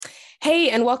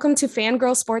Hey, and welcome to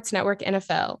Fangirl Sports Network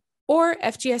NFL, or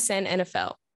FGSN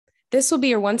NFL. This will be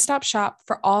your one-stop shop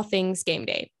for all things game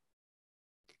day.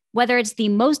 Whether it's the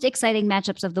most exciting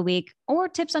matchups of the week or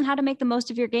tips on how to make the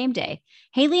most of your game day,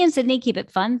 Haley and Sydney keep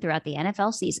it fun throughout the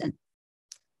NFL season.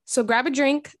 So grab a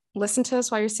drink, listen to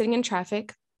us while you're sitting in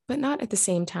traffic, but not at the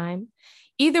same time.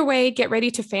 Either way, get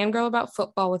ready to fangirl about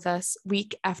football with us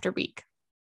week after week.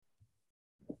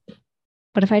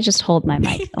 What if I just hold my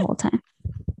mic the whole time?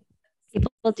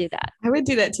 People will do that. I would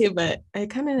do that too, but I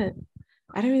don't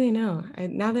really know.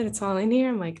 Now that it's all in here,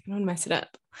 I'm like, I don't mess it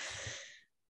up.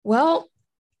 Well,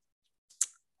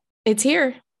 it's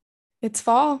here. It's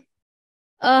fall.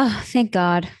 Oh, thank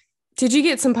God. Did you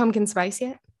get some pumpkin spice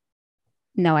yet?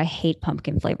 No, I hate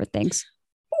pumpkin flavored things.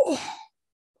 Oh,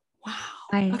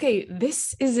 wow. Okay,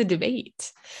 this is a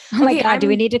debate. Oh my God, do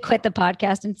we need to quit the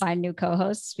podcast and find new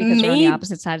co-hosts because we're on the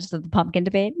opposite sides of the pumpkin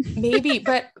debate? Maybe,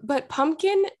 but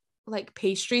pumpkin like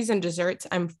pastries and desserts,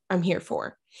 I'm here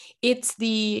for. I'm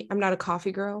not a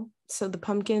coffee girl, so the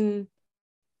pumpkin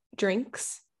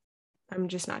drinks, I'm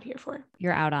just not here for.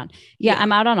 You're out on. Yeah,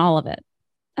 I'm out on all of it.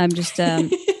 I'm just a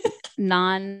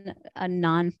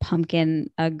non-pumpkin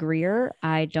agreeer.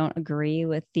 I don't agree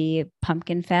with the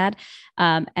pumpkin fad.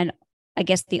 And I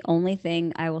guess the only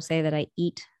thing I will say that I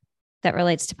eat that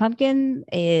relates to pumpkin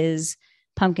is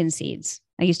pumpkin seeds.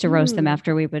 I used to roast them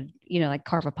after we would, like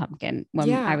carve a pumpkin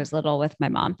when I was little with my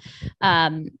mom.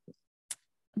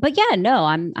 But yeah, no,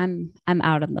 I'm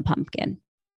out on the pumpkin.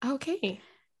 Okay.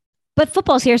 But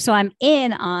football's here, so I'm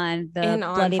in on the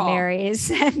Bloody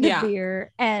Marys and the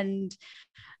beer and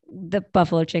the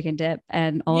buffalo chicken dip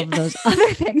and all of those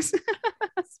other things.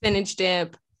 Spinach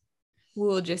dip.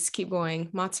 We'll just keep going.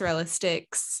 Mozzarella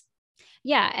sticks.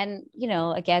 Yeah. And,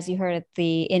 like as you heard at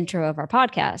the intro of our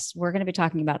podcast, we're going to be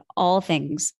talking about all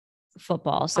things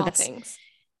football. So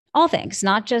all things,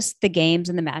 not just the games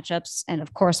and the matchups. And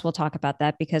of course, we'll talk about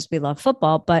that because we love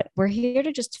football, but we're here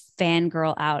to just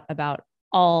fangirl out about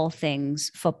all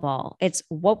things football. It's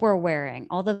what we're wearing,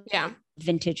 all the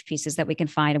vintage pieces that we can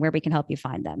find and where we can help you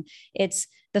find them. It's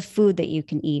the food that you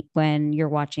can eat when you're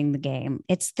watching the game.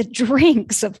 It's the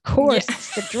drinks, of course. Yeah.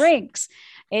 It's the drinks.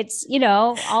 It's,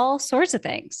 all sorts of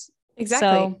things.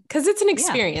 Exactly. Because it's an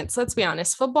experience. Let's be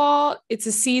honest. Football, it's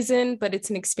a season, but it's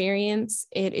an experience.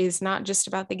 It is not just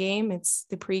about the game. It's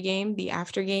the pregame, the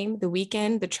aftergame, the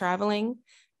weekend, the traveling,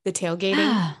 the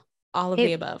tailgating, all of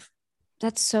the above.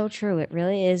 That's so true. It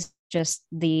really is just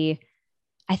I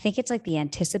think it's like the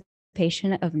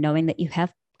anticipation of knowing that you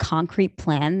have concrete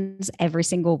plans every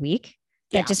single week.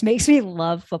 That just makes me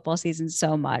love football season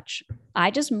so much.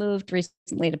 I just moved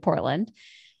recently to Portland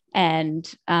and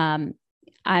I'm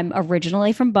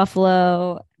originally from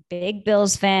Buffalo, big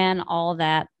Bills fan, all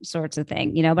that sorts of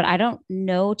thing, but I don't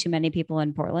know too many people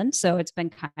in Portland. So it's been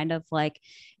kind of like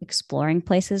exploring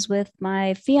places with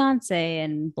my fiance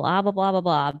and blah, blah, blah, blah,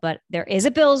 blah. But there is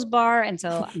a Bills bar. And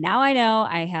so now I know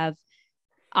I have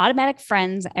automatic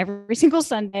friends every single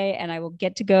Sunday and I will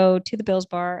get to go to the Bills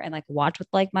bar and like watch with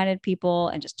like-minded people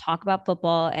and just talk about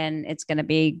football. And it's going to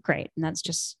be great. And that's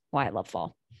just why I love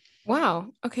fall. Wow.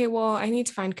 Okay. Well, I need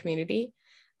to find community.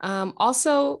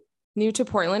 Also new to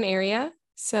Portland area.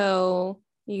 So,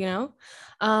 but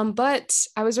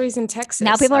I was raised in Texas.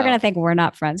 Now people are going to think we're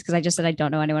not friends because I just said I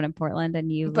don't know anyone in Portland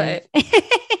and you but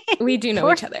we do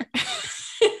know each other.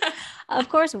 Of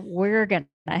course, we're going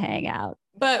to hang out.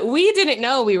 But we didn't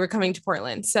know we were coming to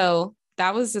Portland. So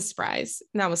that was a surprise.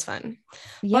 And that was fun.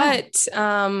 Yeah. But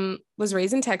was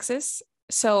raised in Texas.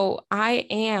 So I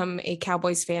am a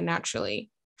Cowboys fan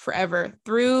naturally, forever,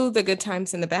 through the good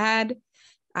times and the bad.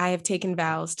 I have taken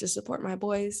vows to support my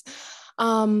boys.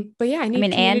 But yeah,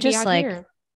 and just like here.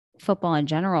 Football in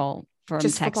general from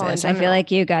just Texas. I feel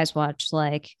like you guys watch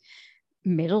like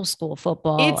middle school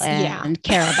football and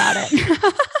care about it.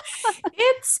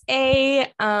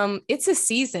 It's a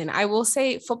season. I will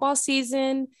say football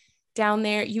season down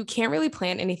there, you can't really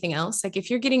plan anything else. Like if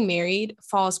you're getting married,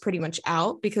 fall is pretty much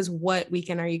out because what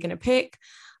weekend are you going to pick?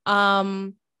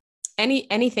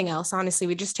 Anything else, honestly,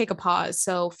 we just take a pause.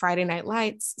 So Friday night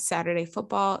lights, Saturday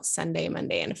football, Sunday,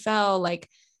 Monday NFL, like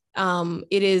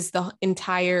it is the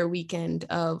entire weekend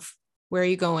of where are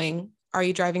you going? Are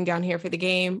you driving down here for the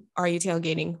game? Are you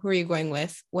tailgating? Who are you going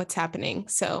with? What's happening?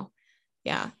 So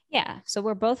yeah. So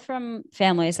we're both from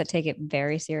families that take it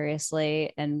very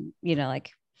seriously and,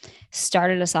 like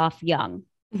started us off young.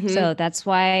 Mm-hmm. So that's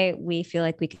why we feel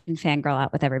like we can fangirl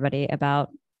out with everybody about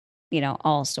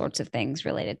all sorts of things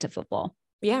related to football.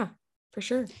 Yeah, for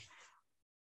sure.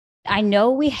 I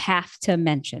know we have to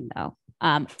mention though,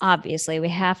 obviously we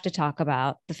have to talk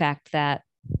about the fact that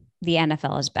the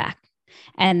NFL is back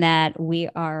and that we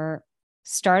are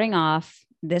starting off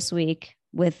this week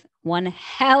with one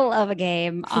hell of a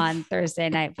game on Thursday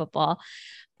Night Football.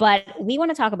 But we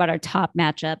want to talk about our top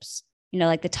matchups,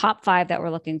 like the top 5 that we're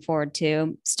looking forward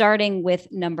to, starting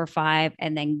with number 5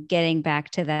 and then getting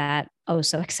back to that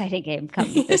so exciting game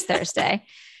coming this Thursday.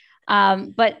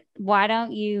 But why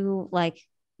don't you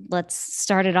let's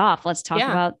start it off. Let's talk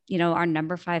about, our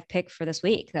number 5 pick for this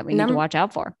week that we need to watch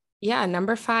out for. Yeah.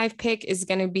 Number 5 pick is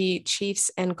going to be Chiefs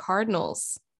and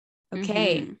Cardinals.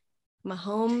 Okay.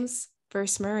 Mahomes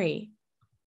versus Murray.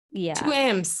 Yeah. 2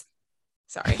 M's.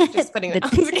 Sorry. Just putting it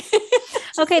on.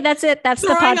 Okay. That's it. That's the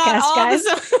podcast, guys.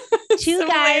 2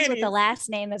 guys with the hilarious. last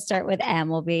name that start with M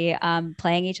will be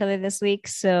playing each other this week.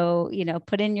 So,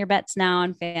 put in your bets now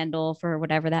on FanDuel for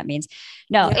whatever that means.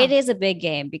 No, it is a big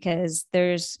game because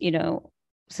there's,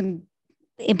 some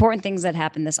important things that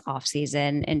happened this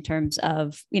offseason in terms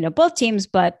of, both teams,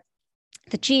 but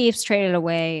the Chiefs traded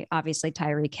away, obviously,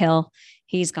 Tyreek Hill.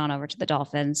 He's gone over to the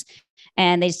Dolphins.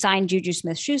 And they signed Juju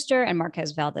Smith-Schuster and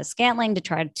Marquez Valdes-Scantling to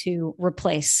try to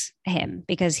replace him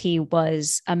because he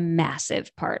was a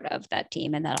massive part of that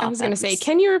team and that offense. I was going to say,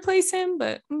 can you replace him?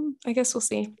 But I guess we'll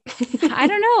see. I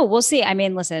don't know. We'll see. I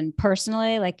mean, listen,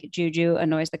 personally, Juju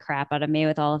annoys the crap out of me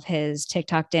with all of his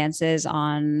TikTok dances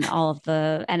on all of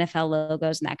the NFL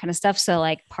logos and that kind of stuff. So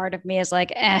part of me is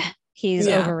he's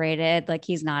overrated.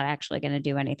 He's not actually going to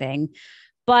do anything.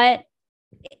 But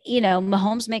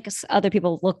Mahomes makes other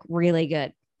people look really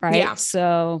good, right? Yeah.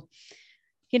 So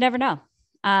you never know.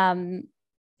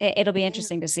 It'll be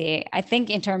interesting to see. I think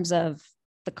in terms of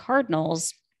the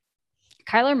Cardinals,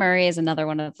 Kyler Murray is another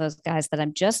one of those guys that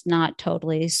I'm just not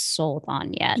totally sold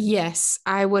on yet. Yes,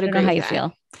 I would agree. I don't know how you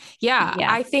feel. Yeah,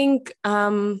 I think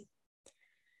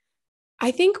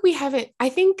we haven't. I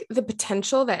think the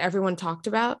potential that everyone talked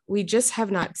about, we just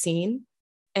have not seen.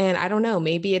 And I don't know.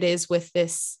 Maybe it is with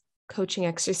this coaching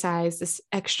exercise, this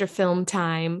extra film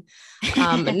time.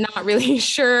 Not really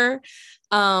sure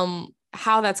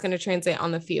how that's going to translate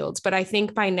on the field. But I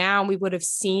think by now we would have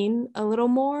seen a little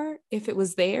more if it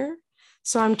was there.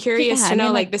 So I'm curious to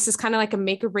know, this is kind of like a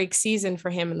make or break season for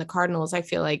him and the Cardinals, I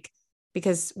feel like,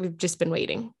 because we've just been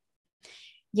waiting.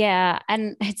 Yeah.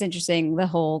 And it's interesting. That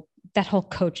whole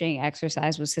coaching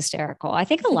exercise was hysterical. I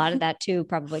think a lot of that too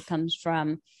probably comes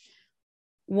from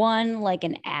one,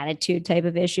 an attitude type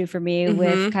of issue for me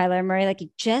with Kyler Murray.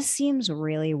 He just seems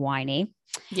really whiny.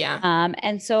 Yeah.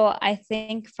 And so I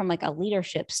think from a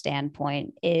leadership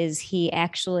standpoint, is he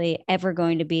actually ever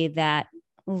going to be that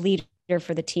leader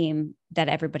for the team that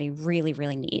everybody really,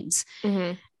 really needs?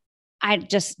 I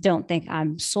just don't think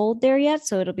I'm sold there yet.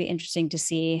 So it'll be interesting to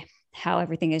see how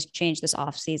everything has changed this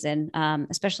offseason,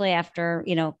 especially after,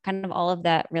 kind of all of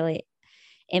that really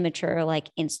immature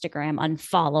Instagram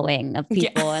unfollowing of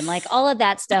people and all of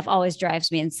that stuff always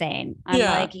drives me insane.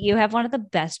 I'm you have one of the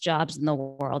best jobs in the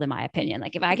world, in my opinion.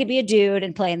 If I could be a dude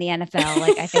and play in the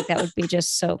NFL, I think that would be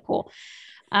just so cool.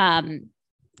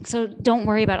 So don't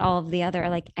worry about all of the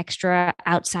other extra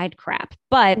outside crap,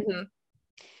 but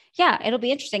yeah, it'll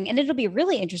be interesting. And it'll be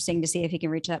really interesting to see if he can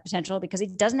reach that potential because he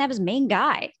doesn't have his main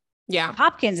guy. Yeah.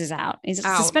 Hopkins is out. He's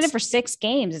suspended for 6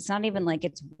 games. It's not even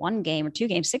it's 1 game or 2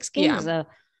 games. 6 games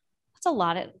that's a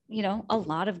lot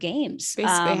of games.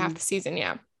 Basically half the season.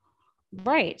 Yeah.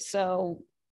 Right. So,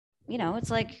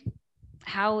 it's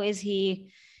how is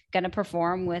he going to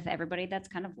perform with everybody that's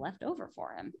kind of left over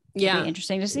for him? It'll be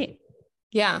interesting to see.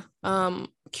 Yeah.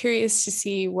 Curious to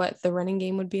see what the running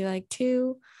game would be like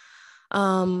too.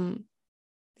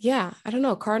 Yeah, I don't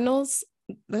know. Cardinals,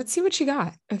 let's see what you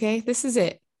got. Okay. This is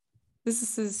it.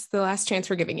 This is the last chance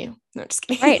we're giving you. No, just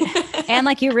kidding. Right.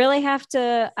 And you really have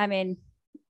to,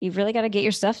 you've really got to get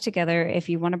your stuff together if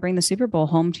you want to bring the Super Bowl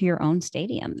home to your own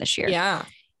stadium this year. Yeah.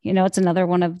 It's another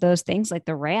one of those things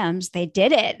the Rams, they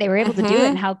did it. They were able to do it.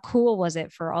 And how cool was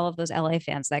it for all of those LA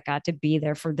fans that got to be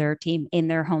there for their team in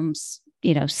their homes,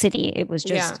 city. It was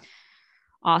just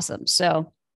awesome.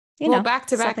 So, back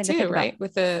to back too, right?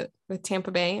 With Tampa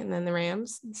Bay and then the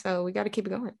Rams. So we got to keep it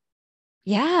going.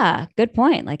 Yeah, good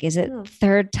point. Is it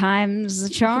 3rd time's the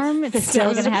charm? It's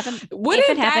still going to happen. If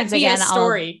it happens again,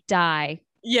 I'll die.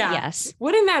 Yeah. Yes.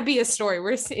 Wouldn't that be a story?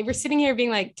 We're sitting here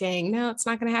being dang, no, it's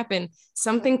not going to happen.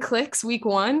 Something clicks week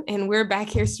 1 and we're back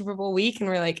here Super Bowl week. And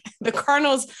we're the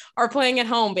Cardinals are playing at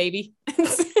home, baby.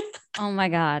 Oh my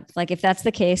God. If that's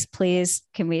the case, please,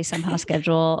 can we somehow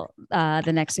schedule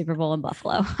the next Super Bowl in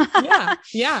Buffalo?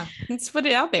 Yeah. Let's put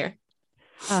it out there.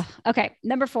 Okay.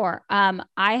 Number 4.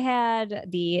 I had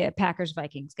the Packers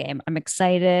Vikings game. I'm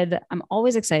excited. I'm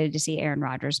always excited to see Aaron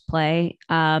Rodgers play.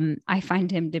 I find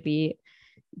him to be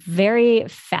very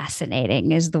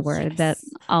fascinating is the word that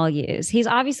I'll use. He's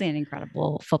obviously an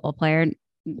incredible football player.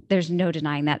 there's no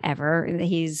denying that ever.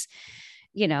 He's,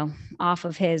 you know, off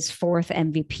of his 4th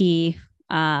MVP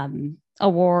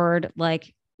award,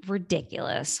 like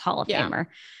ridiculous Hall of Famer.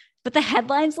 But the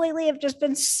headlines lately have just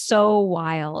been so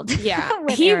wild. Yeah.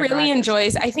 He really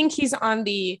enjoys, I think he's on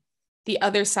the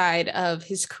other side of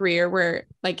his career where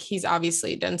like he's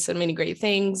obviously done so many great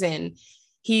things and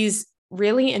he's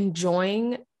really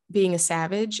enjoying being a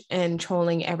savage and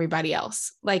trolling everybody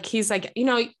else. Like he's like, you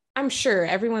know, I'm sure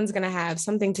everyone's going to have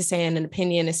something to say and an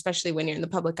opinion, especially when you're in the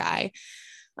public eye.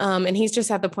 And he's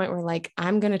just at the point where like,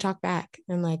 I'm going to talk back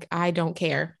and like, I don't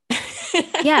care.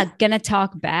 Yeah. Gonna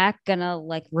talk back, gonna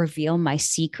like reveal my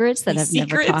secrets that I've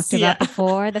never talked about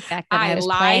before. The fact that I was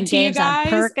playing games on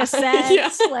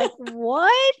Percocets, like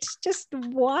what? Just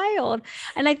wild.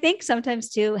 And I think sometimes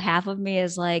too, half of me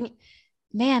is like,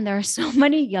 man, there are so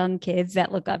many young kids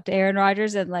that look up to Aaron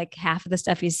Rodgers and like half of the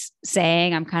stuff he's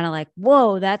saying, I'm kind of like,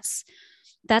 whoa, that's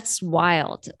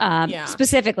wild.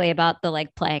 Specifically about the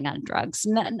like playing on drugs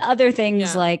and other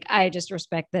things. Like I just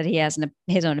respect that he has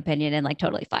his own opinion and like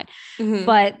totally fine. Mm-hmm.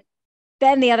 But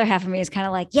then the other half of me is kind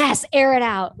of like, yes, air it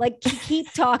out. Like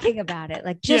keep talking about it.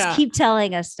 Like just keep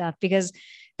telling us stuff because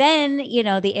then, you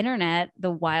know, the internet,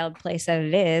 the wild place that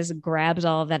it is, grabs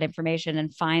all of that information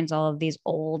and finds all of these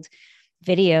old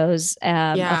videos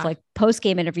of like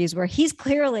post-game interviews where he's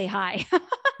clearly high.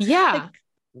 Like,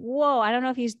 whoa, I don't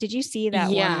know if did you see that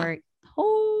one where,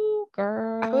 oh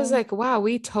girl, I was like, wow,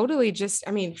 we totally just,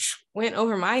 I mean, went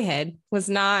over my head. Was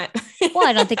not. Well,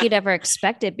 I don't think you'd ever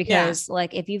expect it because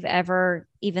like if you've ever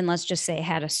even, let's just say,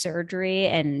 had a surgery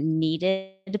and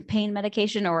needed pain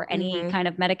medication or any kind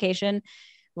of medication,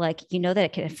 like, you know, that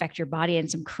it can affect your body in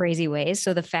some crazy ways.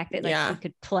 So the fact that like you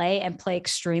could play and play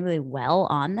extremely well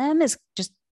on them is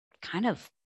just kind of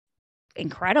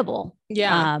incredible.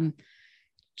 Yeah.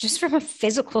 Just from a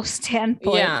physical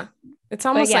standpoint. Yeah. It's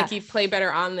almost like you play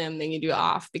better on them than you do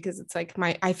off because it's like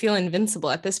I feel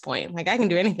invincible at this point. Like I can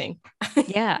do anything.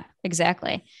 Yeah,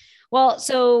 exactly. Well,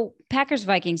 so Packers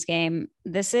Vikings game,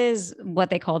 this is what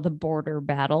they call the border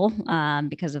battle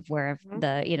because of where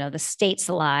the states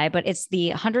lie, but it's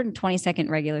the 122nd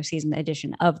regular season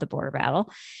edition of the border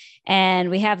battle.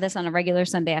 And we have this on a regular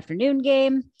Sunday afternoon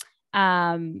game.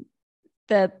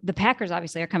 The Packers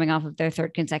obviously are coming off of their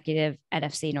 3rd consecutive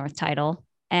NFC North title.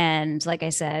 And like I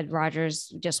said, Rodgers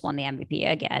just won the MVP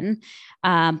again.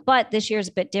 But this year's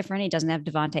a bit different. He doesn't have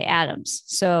Devontae Adams.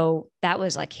 So that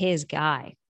was like his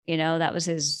guy. You know, that was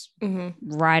his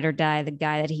ride or die, the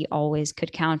guy that he always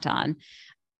could count on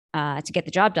to get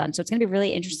the job done. So it's going to be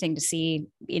really interesting to see,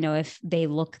 you know, if they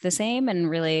look the same and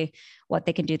really what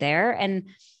they can do there. And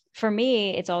for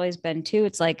me, it's always been too,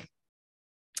 it's like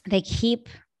they keep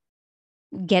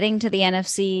getting to the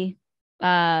NFC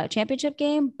championship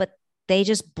game, but they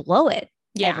just blow it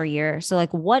every year. So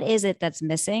like, what is it that's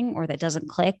missing or that doesn't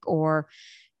click or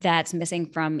that's missing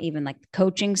from even like the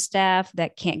coaching staff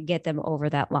that can't get them over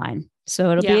that line?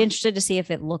 So it'll be interesting to see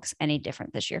if it looks any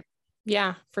different this year.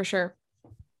 Yeah, for sure.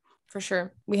 For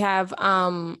sure. We have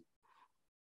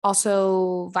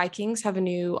also Vikings have a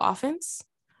new offense,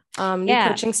 new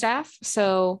coaching staff.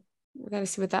 So we're going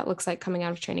to see what that looks like coming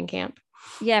out of training camp.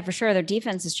 Yeah, for sure. Their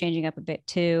defense is changing up a bit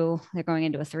too. They're going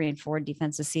into a 3-4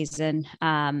 defensive season.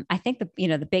 I think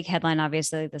the big headline,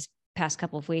 obviously, this past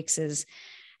couple of weeks is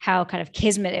how kind of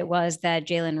kismet it was that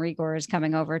Jalen Reagor is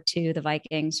coming over to the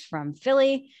Vikings from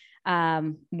Philly.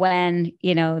 When,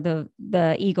 you know,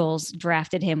 the Eagles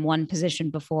drafted him one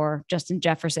position before Justin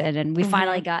Jefferson. And we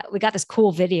finally got this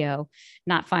cool video,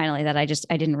 not finally, that I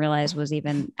didn't realize was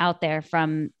even out there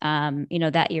from,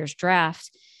 that year's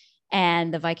draft.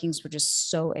 And the Vikings were just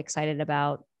so excited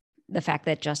about the fact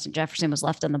that Justin Jefferson was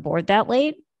left on the board that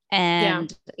late.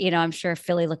 And, I'm sure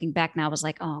Philly looking back now was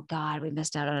like, oh God, we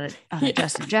missed out on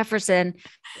Justin Jefferson,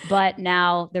 but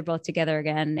now they're both together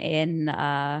again in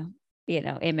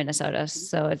Minnesota.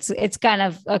 So it's kind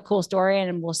of a cool story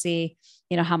and we'll see,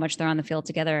 how much they're on the field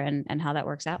together and how that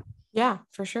works out. Yeah,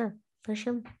 for sure. For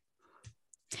sure.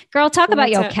 Girl, talk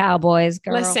about your Cowboys,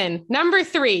 girl. Listen, number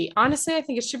 3. Honestly, I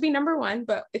think it should be number 1,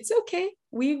 but it's okay.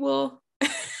 We will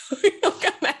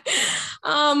come back.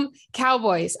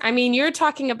 Cowboys. I mean, you're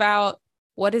talking about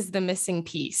what is the missing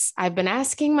piece. I've been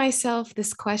asking myself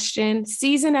this question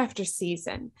season after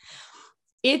season.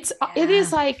 It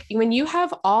is like when you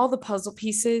have all the puzzle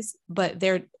pieces, but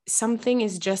something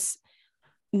is just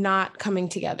not coming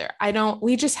together.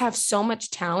 We just have so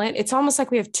much talent. It's almost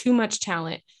like we have too much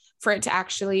talent for it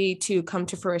to come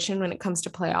to fruition when it comes to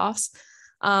playoffs.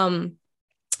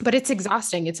 But it's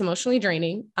exhausting. It's emotionally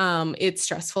draining. It's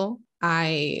stressful.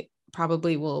 I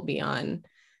probably will be on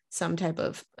some type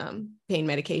of pain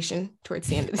medication towards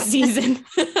the end of the season.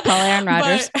 Call Aaron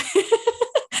Rodgers.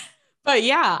 But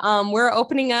yeah, we're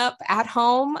opening up at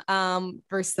home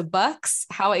versus the Bucks.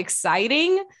 How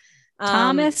exciting.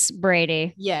 Thomas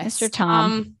Brady. Yes. Mr.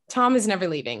 Tom. Tom is never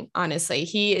leaving, honestly.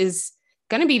 He is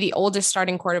going to be the oldest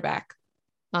starting quarterback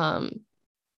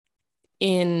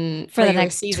in for the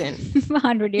next next season.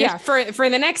 100 years. Yeah, for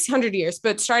the next 100 years,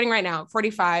 but starting right now,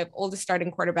 45, oldest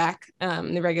starting quarterback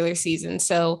in the regular season.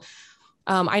 So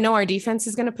I know our defense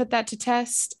is going to put that to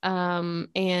test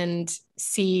and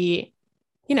see,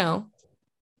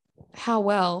 how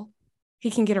well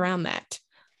he can get around that.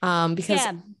 Because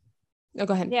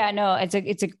go ahead. Yeah, no, it's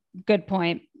a good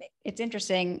point. It's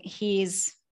interesting.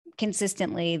 He's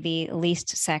consistently the least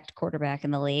sacked quarterback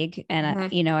in the league. And,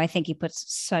 I think he puts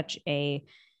such a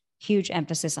huge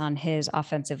emphasis on his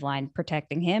offensive line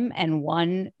protecting him. And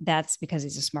one, that's because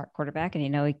he's a smart quarterback and,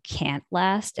 he can't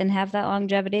last and have that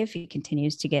longevity if he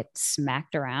continues to get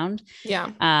smacked around.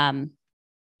 Yeah.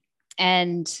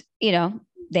 And,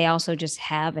 they also just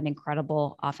have an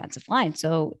incredible offensive line.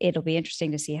 So it'll be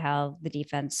interesting to see how the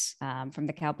defense from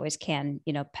the Cowboys can,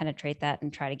 penetrate that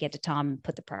and try to get to Tom and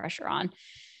put the pressure on.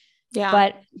 Yeah.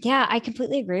 But yeah, I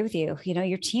completely agree with you.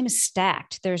 Your team is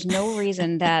stacked. There's no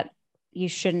reason that you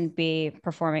shouldn't be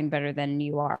performing better than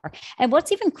you are. And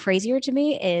what's even crazier to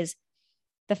me is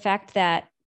the fact that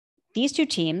these two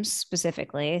teams,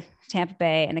 specifically Tampa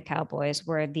Bay and the Cowboys,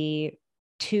 were the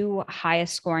two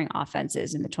highest scoring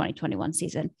offenses in the 2021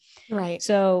 season. Right.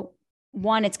 So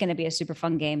one, it's going to be a super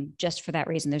fun game just for that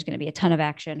reason. There's going to be a ton of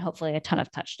action, hopefully a ton of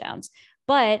touchdowns.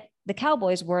 But the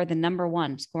Cowboys were the number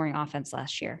one scoring offense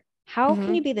last year. How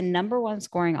can you be the number one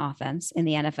scoring offense in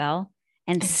the NFL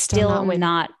and still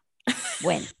not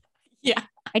win? Yeah.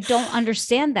 I don't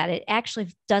understand that. It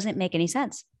actually doesn't make any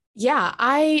sense. Yeah,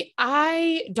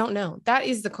 I don't know. That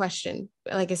is the question.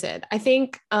 Like I said, I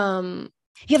think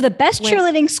you have the best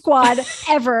cheerleading squad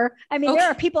ever. I mean, there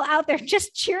are people out there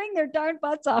just cheering their darn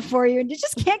butts off for you and you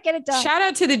just can't get it done. Shout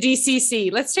out to the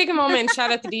DCC. Let's take a moment and shout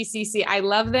out the DCC. I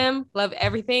love them. Love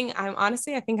everything. I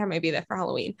think I might be there for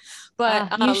Halloween,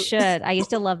 but you should. I used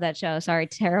to love that show. Sorry,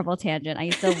 terrible tangent. I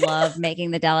used to love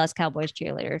making the Dallas Cowboys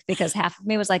cheerleaders because half of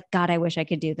me was like, God, I wish I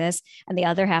could do this. And the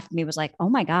other half of me was like, oh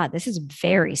my God, this is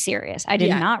very serious. I did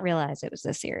not realize it was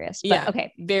this serious. But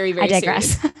okay. Very, very I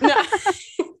digress.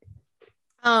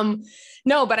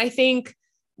 No, but I think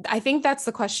that's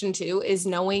the question too, is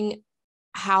knowing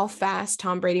how fast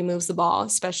Tom Brady moves the ball,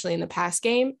 especially in the pass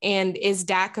game. And is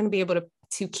Dak going to be able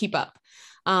to keep up?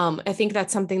 I think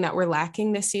that's something that we're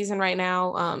lacking this season right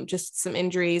now. Just some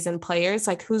injuries and players,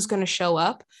 like who's going to show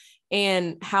up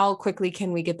and how quickly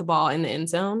can we get the ball in the end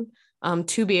zone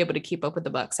to be able to keep up with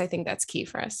the Bucks. I think that's key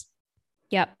for us.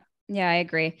 Yep. Yeah, I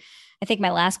agree. I think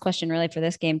my last question really for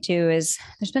this game too is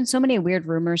there's been so many weird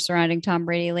rumors surrounding Tom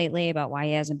Brady lately about why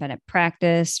he hasn't been at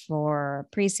practice for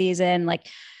preseason. Like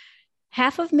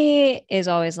half of me is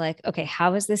always like, okay,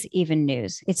 how is this even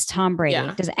news? It's Tom Brady.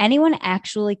 Yeah. Does anyone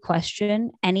actually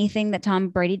question anything that Tom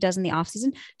Brady does in the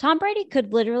offseason? Tom Brady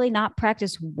could literally not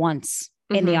practice once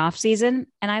in the offseason,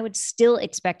 and I would still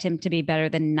expect him to be better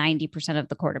than 90% of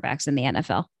the quarterbacks in the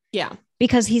NFL. Yeah.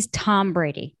 Because he's Tom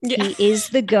Brady. Yeah. He is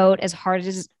the GOAT, as hard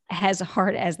as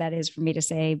that is for me to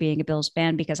say being a Bills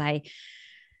fan, because I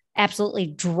absolutely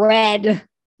dread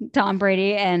Tom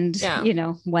Brady and,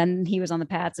 when he was on the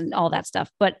Pats and all that stuff.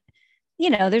 But,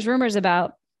 there's rumors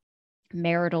about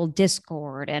marital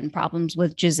discord and problems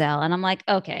with Giselle. And I'm like,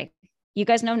 okay, you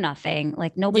guys know nothing.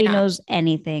 Like nobody knows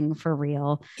anything for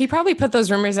real. He probably put those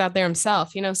rumors out there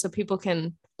himself, so people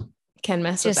can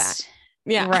mess with that.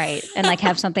 Yeah. Right. And like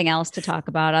have something else to talk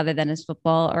about other than his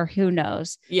football, or who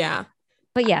knows. Yeah.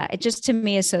 But yeah, it just to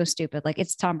me is so stupid. Like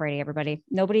it's Tom Brady, everybody.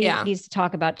 Nobody needs to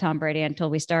talk about Tom Brady until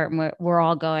we start. And we're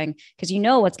all going, because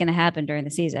what's going to happen during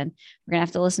the season. We're going to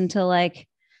have to listen to like,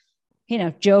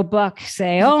 Joe Buck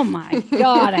say, oh my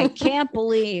God, I can't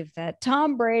believe that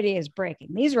Tom Brady is breaking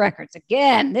these records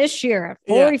again this year at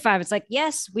 45. Yeah. It's like,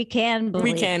 yes, we can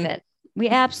believe it. We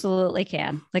absolutely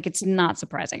can. Like, it's not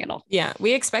surprising at all. Yeah,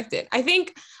 we expect it. I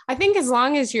think as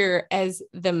long as as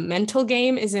the mental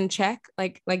game is in check,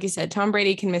 like you said, Tom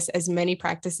Brady can miss as many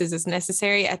practices as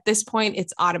necessary. At this point,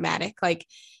 it's automatic. Like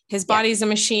his body's a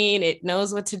machine. It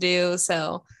knows what to do.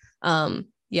 So, kind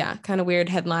of weird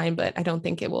headline, but I don't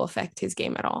think it will affect his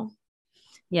game at all.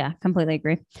 Yeah, completely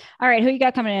agree. All right. Who you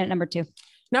got coming in at number 2?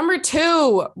 Number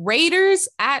 2, Raiders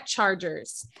at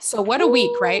Chargers. So what a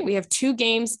week, right? We have 2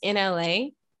 games in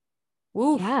LA.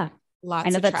 Woo. Yeah. Lots I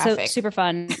know of that's traffic. So super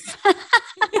fun.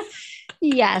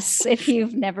 Yes. If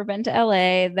you've never been to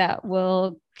LA, that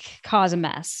will cause a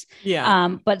mess.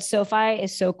 Yeah. But SoFi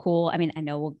is so cool. I mean, I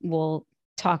know we'll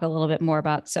talk a little bit more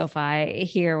about SoFi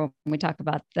here when we talk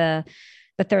about the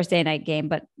Thursday night game,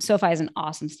 but SoFi is an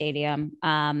awesome stadium,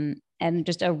 and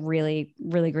just a really,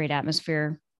 really great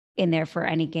atmosphere in there for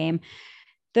any game.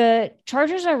 The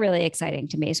Chargers are really exciting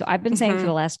to me. So I've been saying for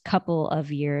the last couple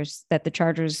of years that the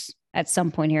Chargers at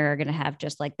some point here are going to have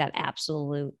just like that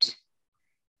absolute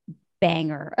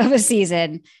banger of a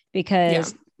season,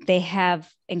 because they have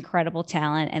incredible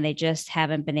talent and they just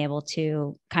haven't been able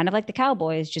to, kind of like the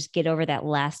Cowboys, just get over that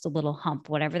last little hump,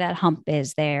 whatever that hump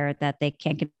is there that they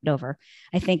can't get over.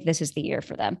 I think this is the year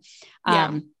for them.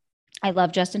 I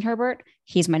love Justin Herbert.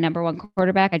 He's my number one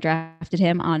quarterback. I drafted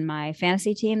him on my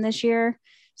fantasy team this year,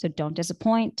 so don't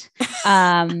disappoint.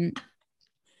 And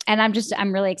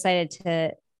I'm really excited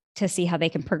to see how they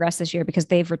can progress this year, because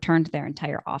they've returned their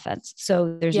entire offense.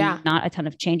 So there's not a ton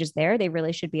of changes there. They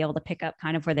really should be able to pick up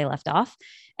kind of where they left off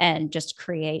and just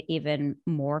create even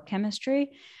more chemistry.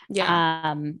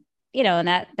 And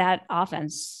that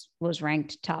offense was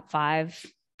ranked top 5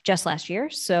 just last year.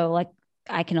 So like,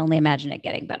 I can only imagine it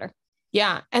getting better.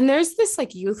 Yeah. And there's this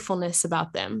like youthfulness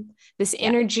about them, this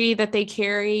energy that they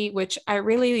carry, which I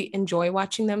really enjoy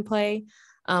watching them play.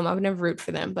 I would never root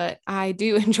for them, but I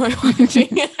do enjoy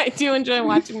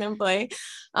watching them play.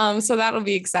 So that'll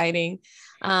be exciting.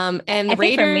 And the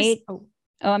Raiders.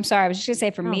 I'm sorry. I was just gonna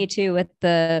say for me too, with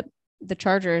the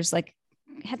Chargers, like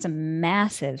had some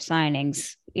massive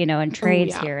signings, and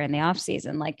trades here in the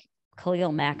offseason, like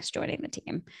Khalil Mack's joining the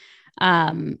team.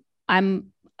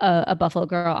 I'm a Buffalo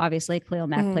girl, obviously. Khalil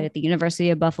Mack played at the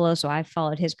University of Buffalo, so I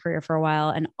followed his career for a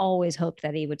while and always hoped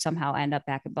that he would somehow end up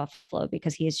back in Buffalo,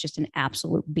 because he is just an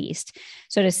absolute beast.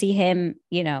 So to see him,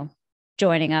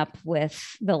 joining up with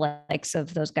the likes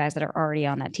of those guys that are already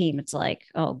on that team, it's like,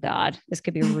 oh God, this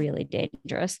could be really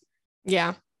dangerous.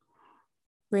 Yeah,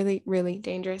 really, really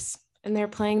dangerous. And they're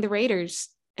playing the Raiders,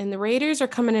 and the Raiders are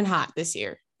coming in hot this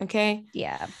year. Okay.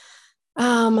 Yeah.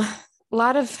 A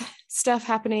lot of stuff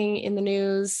happening in the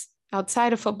news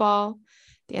outside of football,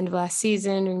 the end of last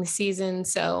season, during the season.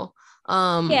 So,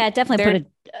 it definitely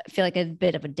I feel like a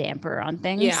bit of a damper on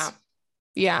things.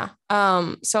 Yeah.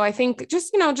 So I think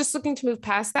just looking to move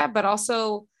past that, but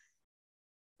also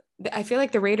I feel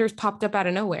like the Raiders popped up out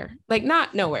of nowhere, like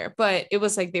not nowhere, but it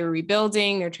was like they were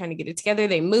rebuilding, they're trying to get it together.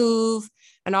 They move,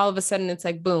 and all of a sudden it's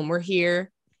like, boom, we're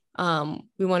here.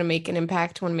 We want to make an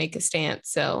impact, want to make a stance.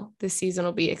 So this season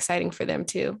will be exciting for them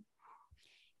too.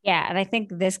 Yeah. And I think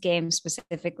this game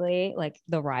specifically, like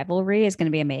the rivalry is going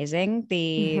to be amazing.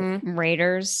 The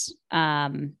Raiders,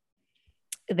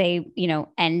 they,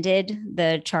 ended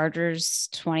the Chargers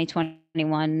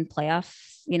 2021 playoff,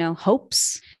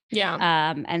 hopes.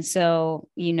 Yeah. And so,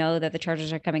 that the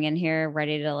Chargers are coming in here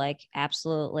ready to like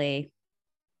absolutely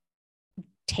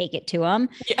take it to them.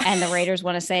 Yeah. And the Raiders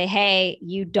want to say, hey,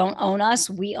 you don't own us.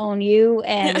 We own you.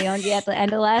 And we owned you at the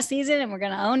end of last season, and we're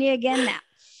going to own you again now.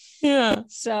 Yeah.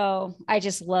 So I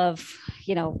just love,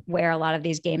 where a lot of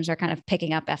these games are kind of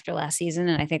picking up after last season.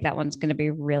 And I think that one's going to be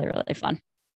really, really fun.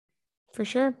 For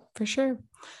sure.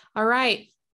 All right.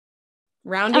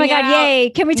 Rounding Oh my God. Yay.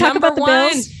 Can we talk about the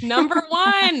Bills? Number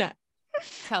 1.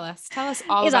 Tell us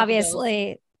all about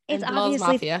it's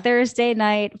obviously Thursday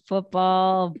night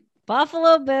football.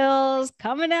 Buffalo Bills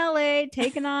coming to LA,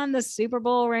 taking on the Super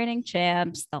Bowl reigning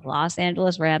champs, the Los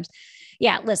Angeles Rams.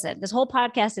 Yeah, listen, this whole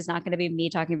podcast is not going to be me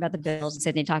talking about the Bills and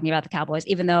Sydney talking about the Cowboys,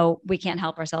 even though we can't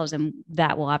help ourselves, and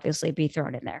that will obviously be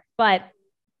thrown in there. But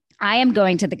I am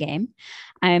going to the game.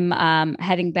 I'm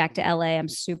heading back to LA. I'm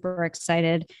super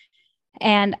excited.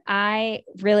 And I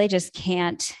really just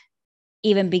can't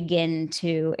even begin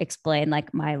to explain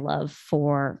like my love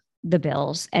for the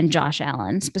Bills and Josh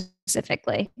Allen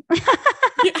specifically.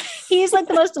 He's like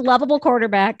the most lovable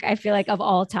quarterback, I feel like, of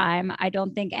all time. I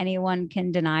don't think anyone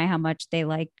can deny how much they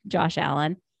like Josh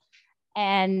Allen.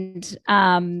 And,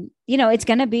 it's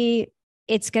going to be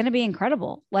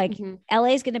incredible. Like LA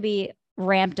is going to be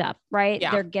ramped up, right?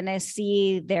 Yeah. They're going to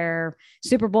see their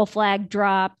Super Bowl flag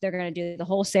drop. They're going to do the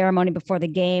whole ceremony before the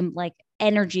game. Like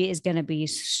energy is going to be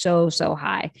so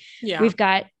high. Yeah. We've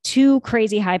got 2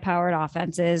 crazy high powered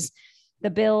offenses. The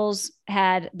Bills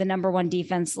had the number 1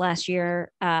 defense last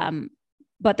year.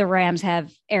 But the Rams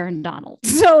have Aaron Donald.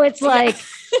 So it's like,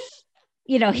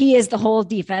 he is the whole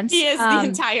defense. He is the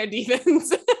entire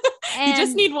defense. You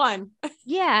just need one.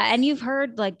 Yeah. And you've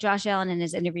heard like Josh Allen in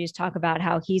his interviews talk about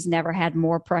how he's never had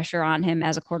more pressure on him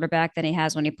as a quarterback than he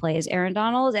has when he plays Aaron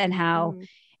Donald, and how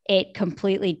it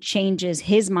completely changes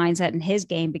his mindset and his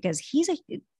game, because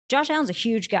Josh Allen's a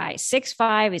huge guy,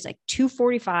 6'5". He's like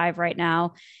 245 right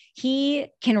now. He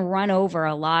can run over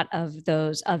a lot of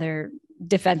those other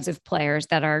defensive players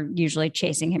that are usually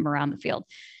chasing him around the field.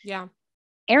 Yeah.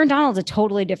 Aaron Donald's a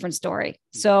totally different story.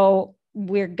 So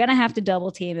we're going to have to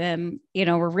double team him.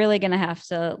 We're really going to have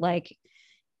to like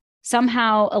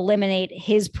somehow eliminate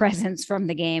his presence from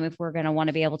the game if we're going to want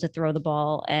to be able to throw the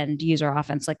ball and use our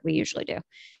offense like we usually do.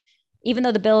 Even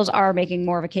though the Bills are making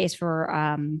more of a case for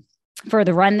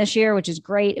the run this year, which is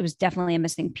great. It was definitely a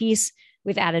missing piece.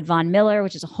 We've added Von Miller,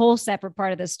 which is a whole separate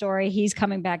part of the story. He's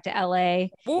coming back to LA.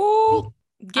 Ooh,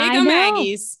 Giga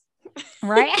Maggies.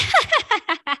 Right?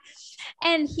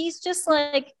 And he's just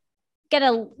like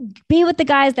gonna be with the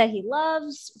guys that he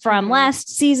loves from last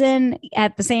season.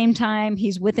 At the same time,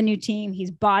 he's with a new team.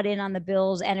 He's bought in on the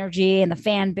Bills energy and the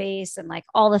fan base and like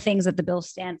all the things that the Bills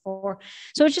stand for.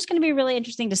 So it's just going to be really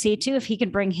interesting to see too, if he can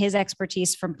bring his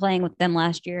expertise from playing with them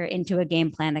last year into a game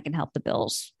plan that can help the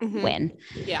Bills win.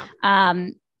 Yeah.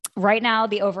 Right now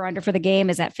the over under for the game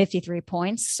is at 53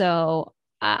 points. So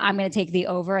I'm going to take the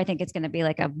over. I think it's going to be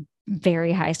like a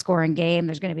very high scoring game.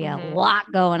 There's going to be a lot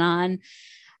going on.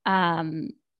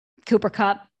 Cooper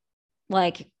Kupp,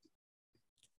 like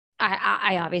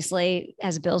I obviously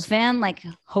as a Bills fan, like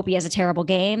hope he has a terrible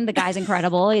game. The guy's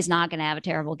incredible. He's not going to have a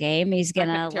terrible game. He's going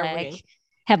to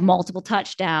have multiple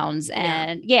touchdowns.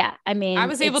 And I mean, I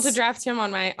was able to draft him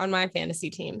on my fantasy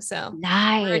team. So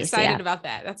nice. We're excited about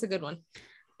that. That's a good one.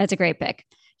 That's a great pick.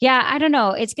 Yeah. I don't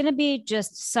know. It's going to be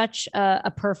just such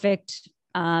a perfect,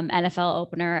 NFL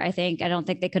opener. I don't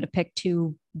think they could have picked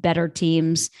two better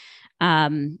teams.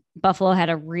 Buffalo had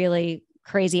a really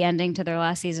crazy ending to their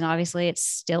last season. Obviously it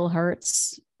still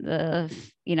hurts. I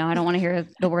don't want to hear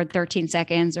the word 13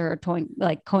 seconds or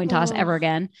coin toss ever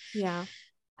again. Yeah.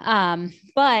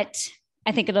 But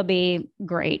I think it'll be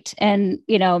great. And,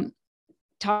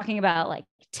 talking about like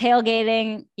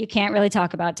tailgating, you can't really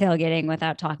talk about tailgating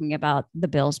without talking about the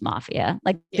Bills Mafia.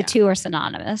 Like the two are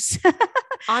synonymous.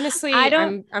 Honestly,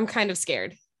 I'm kind of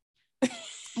scared.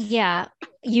 Yeah,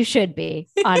 you should be.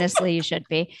 Honestly, you should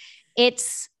be.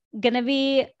 It's going to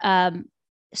be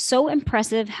so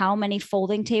impressive how many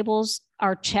folding tables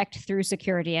are checked through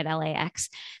security at LAX.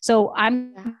 So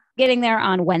I'm getting there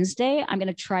on Wednesday. I'm going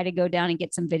to try to go down and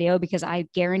get some video because I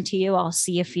guarantee you I'll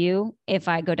see a few if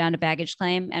I go down to baggage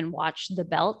claim and watch the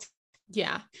belt.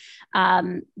 Yeah.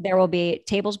 There will be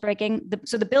tables breaking.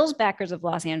 So the Bills backers of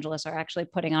Los Angeles are actually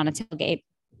putting on a tailgate.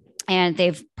 And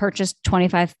they've purchased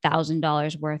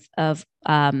 $25,000 worth of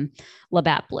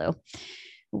Labatt Blue.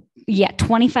 Yeah,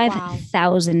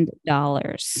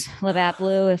 $25,000. Labatt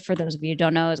Blue, for those of you who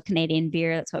don't know, is a Canadian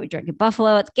beer. That's what we drink in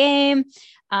Buffalo at the game.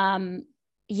 I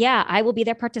will be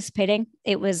there participating.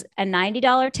 It was a $90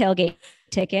 tailgate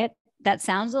ticket. That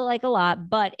sounds like a lot,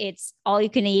 but it's all you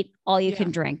can eat, all you can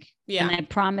drink. Yeah. And I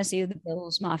promise you the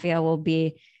Bills Mafia will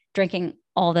be drinking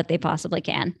all that they possibly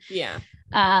can. Yeah.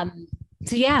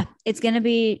 So it's going to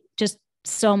be just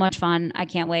so much fun. I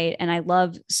can't wait. And I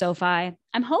love SoFi.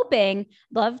 I'm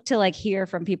love to like hear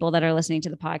from people that are listening to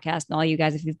the podcast and all you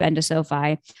guys, if you've been to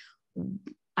SoFi.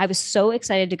 I was so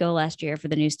excited to go last year for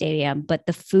the new stadium, but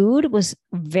the food was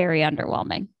very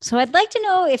underwhelming. So I'd like to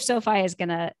know if SoFi is going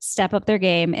to step up their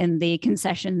game in the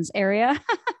concessions area.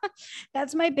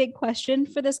 That's my big question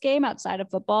for this game outside of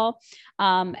football.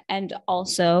 And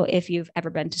also, if you've ever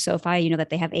been to SoFi, you know that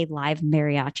they have a live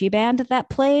mariachi band that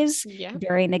plays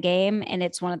during the game. And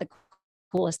it's one of the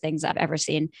coolest things I've ever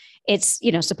seen. It's,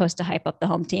 supposed to hype up the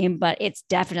home team, but it's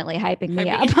definitely hyping me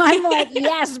up. I'm like,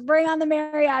 yes, bring on the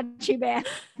mariachi band.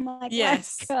 I'm like,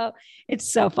 yes, let's go.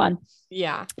 It's so fun.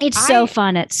 Yeah. It's so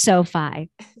fun at SoFi.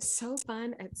 So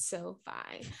fun at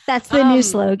SoFi. That's the new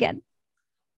slogan.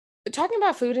 Talking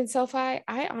about food in SoFi,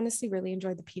 I honestly really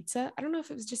enjoyed the pizza. I don't know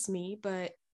if it was just me,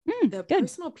 but the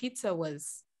personal pizza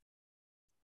was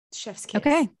chef's kiss.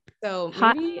 Okay. So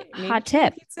maybe hot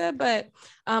tip. Pizza, but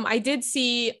I did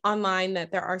see online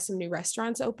that there are some new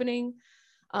restaurants opening.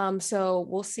 So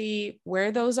we'll see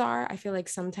where those are. I feel like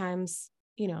sometimes,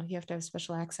 you have to have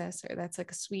special access or that's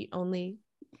like a suite only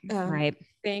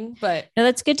thing. But no,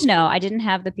 that's good to know. I didn't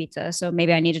have the pizza, so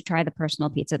maybe I need to try the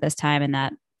personal pizza this time, and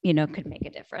that, could make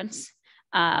a difference.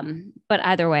 But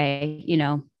either way,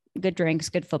 good drinks,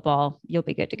 good football, you'll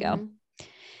be good to go.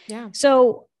 Yeah.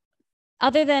 So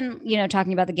other than,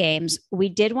 talking about the games, we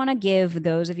did want to give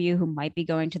those of you who might be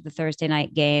going to the Thursday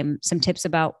night game some tips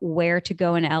about where to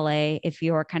go in LA if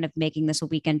you're kind of making this a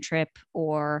weekend trip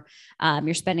or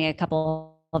you're spending a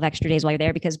couple of extra days while you're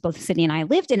there, because both Sydney and I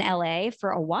lived in LA for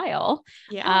a while.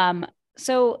 Yeah.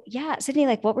 So Sydney,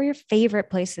 like what were your favorite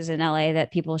places in LA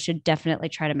that people should definitely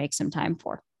try to make some time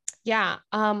for? Yeah.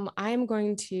 I'm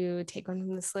going to take one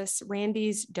from this list.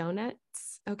 Randy's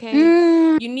Donuts. Okay.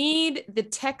 You need the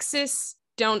Texas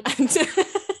donut.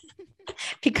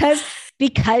 because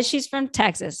because she's from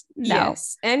Texas. No.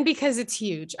 Yes. And because it's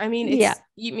huge. I mean,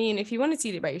 you mean, if you wanted to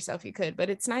eat it by yourself, you could, but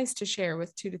it's nice to share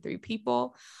with 2 to 3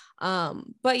 people.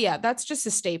 But yeah, that's just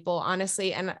a staple,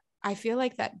 honestly. And I feel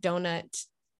like that donut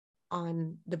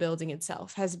on the building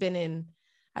itself has been in,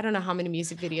 I don't know how many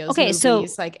music videos, movies, so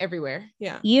like everywhere.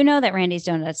 Yeah. You know that Randy's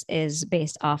Donuts is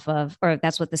based off of, or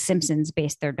that's what the Simpsons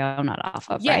based their donut off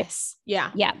of, right? Yes.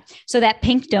 Yeah. Yeah. So that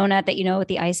pink donut that, you know, with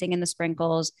the icing and the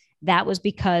sprinkles, that was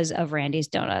because of Randy's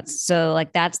Donuts. So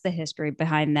like, that's the history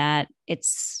behind that.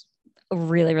 It's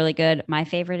really, really good. My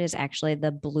favorite is actually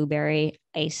the blueberry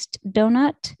iced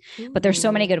donut, but there's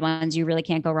so many good ones. You really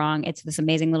can't go wrong. It's this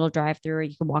amazing little drive-through.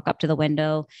 You can walk up to the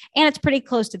window and it's pretty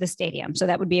close to the stadium. So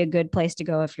that would be a good place to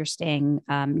go if you're staying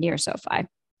near SoFi.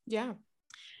 Yeah.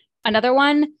 Another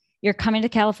one, you're coming to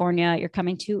California, you're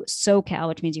coming to SoCal,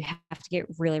 which means you have to get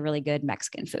really, really good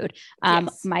Mexican food.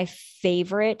 Yes. My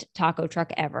favorite taco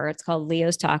truck ever, it's called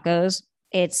Leo's Tacos.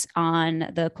 It's on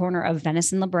the corner of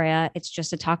Venice and La Brea. It's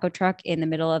just a taco truck in the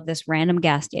middle of this random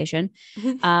gas station.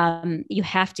 You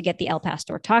have to get the El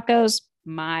Pastor tacos.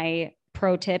 My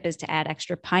pro tip is to add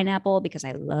extra pineapple because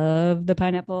I love the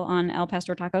pineapple on El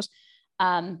Pastor tacos.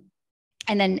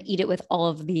 And then eat it with all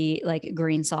of the like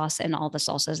green sauce and all the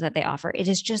salsas that they offer. It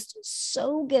is just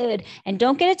so good. And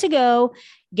don't get it to go,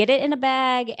 get it in a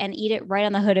bag and eat it right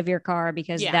on the hood of your car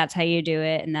because that's how you do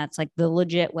it. And that's like the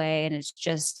legit way. And it's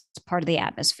just part of the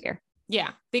atmosphere.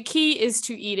 Yeah. The key is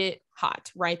to eat it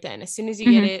hot right then. As soon as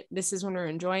you get it, this is when we're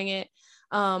enjoying it.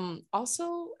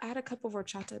 Also add a cup of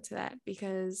horchata to that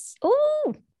because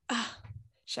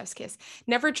chef's kiss.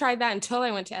 Never tried that until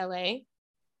I went to LA.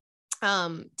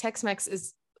 Tex-Mex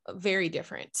is very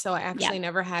different. So I actually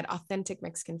never had authentic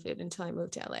Mexican food until I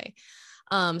moved to LA.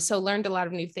 So learned a lot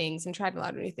of new things and tried a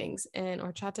lot of new things. And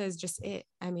horchata is just it.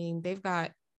 I mean, they've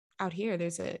got out here,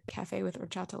 there's a cafe with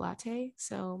horchata latte.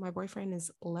 So my boyfriend is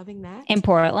loving that. In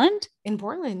Portland? In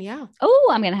Portland, yeah. Oh,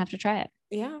 I'm going to have to try it.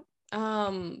 Yeah.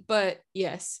 But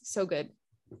yes, so good.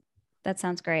 That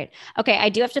sounds great. Okay. I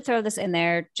do have to throw this in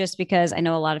there just because I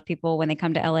know a lot of people, when they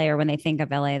come to LA or when they think of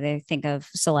LA, they think of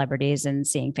celebrities and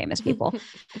seeing famous people.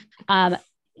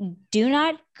 Do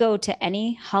not go to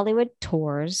any Hollywood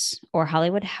tours or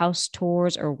Hollywood house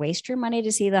tours or waste your money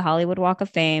to see the Hollywood Walk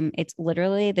of Fame. It's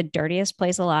literally the dirtiest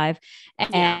place alive.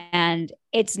 And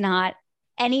it's not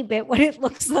any bit what it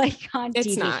looks like on TV.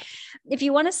 It's not. If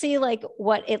you want to see like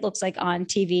what it looks like on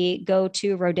TV, go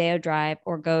to Rodeo Drive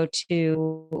or go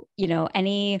to, you know,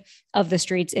 any of the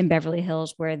streets in Beverly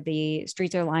Hills where the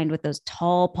streets are lined with those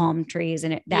tall palm trees.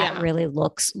 And that really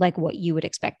looks like what you would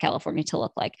expect California to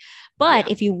look like. But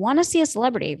if you want to see a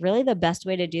celebrity, really the best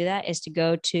way to do that is to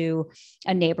go to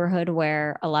a neighborhood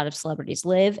where a lot of celebrities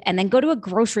live and then go to a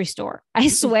grocery store. I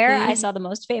swear I saw the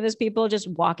most famous people just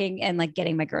walking and like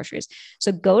getting my groceries.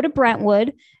 So go to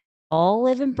Brentwood. All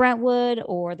live in Brentwood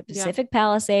or the Pacific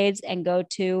Palisades and go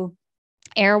to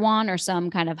Erewhon or some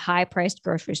kind of high priced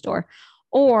grocery store.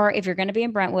 Or if you're going to be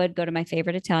in Brentwood, go to my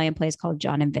favorite Italian place called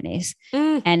John and Vinny's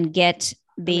and get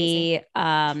the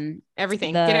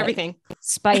everything. Get everything.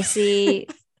 Spicy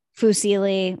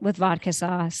fusilli with vodka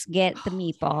sauce. Get the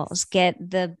meatballs.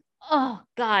 Get the oh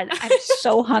God, I'm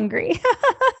so hungry.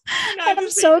 I'm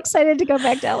so excited to go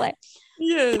back to LA.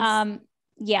 Yes.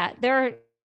 There are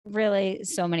really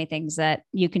so many things that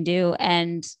you can do.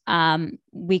 And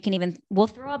we'll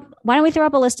throw up, why don't we throw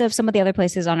up a list of some of the other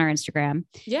places on our Instagram?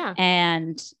 Yeah.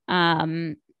 And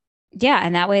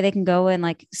and that way they can go and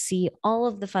like see all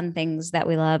of the fun things that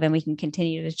we love. And we can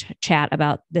continue to chat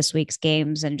about this week's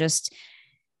games and just,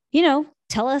 you know,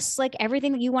 tell us like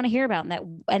everything that you want to hear about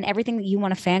and everything that you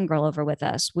want to fangirl over with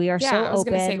us. We are so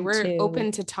open. We're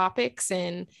open to topics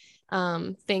and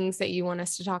things that you want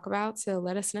us to talk about. So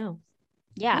let us know.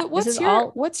 Yeah. What's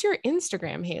your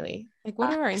Instagram, Haley? Like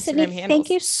what are our Instagram Sydney, handles? Thank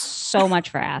you so much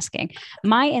for asking.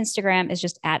 My Instagram is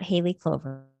just at Haley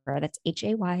Clover. That's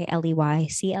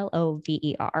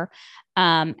HAYLEYCLOVER.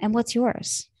 And what's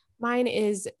yours? Mine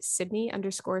is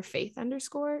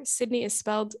Sydney_Faith_. Sydney is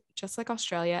spelled just like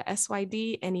Australia,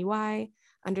 SYDNEY_Faith,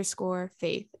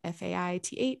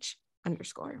 FAITH_.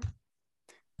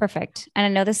 Perfect. And I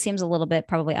know this seems a little bit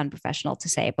probably unprofessional to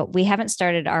say, but we haven't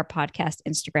started our podcast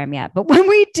Instagram yet. But when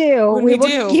we do, we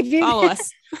will give you follow us.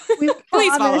 We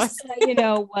please follow us. You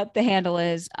know what the handle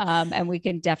is, and we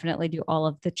can definitely do all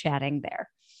of the chatting there.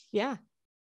 Yeah.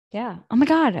 Yeah. Oh my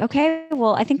God. Okay.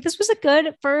 Well, I think this was a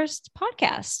good first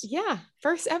podcast. Yeah.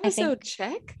 First episode.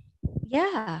 Check.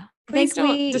 Yeah. Please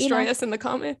don't destroy us in the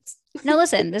comments. No,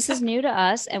 listen, this is new to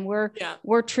us and we're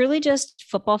truly just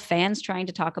football fans trying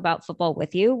to talk about football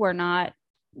with you. We're not,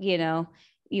 you know,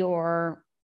 your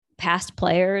past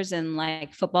players and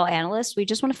like football analysts. We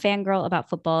just want to fangirl about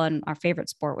football and our favorite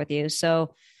sport with you.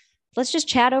 So let's just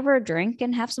chat over a drink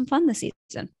and have some fun this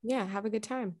season. Yeah, have a good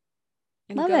time.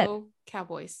 And Love go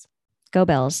Cowboys. Go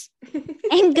Bills.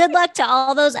 And good luck to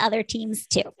all those other teams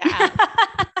too. Yeah.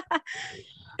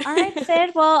 All right,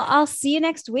 Sid. Well, I'll see you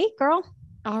next week, girl.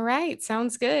 All right.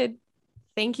 Sounds good.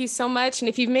 Thank you so much. And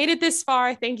if you've made it this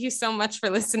far, thank you so much for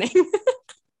listening.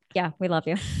 Yeah, we love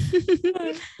you.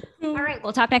 All right.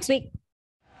 We'll talk next week.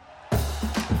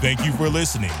 Thank you for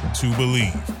listening to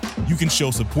Believe. You can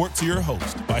show support to your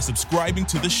host by subscribing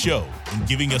to the show and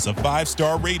giving us a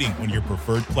 5-star rating on your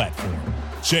preferred platform.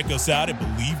 Check us out at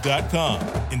Believe.com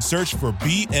and search for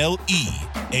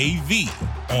BLEAV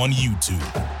on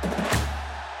YouTube.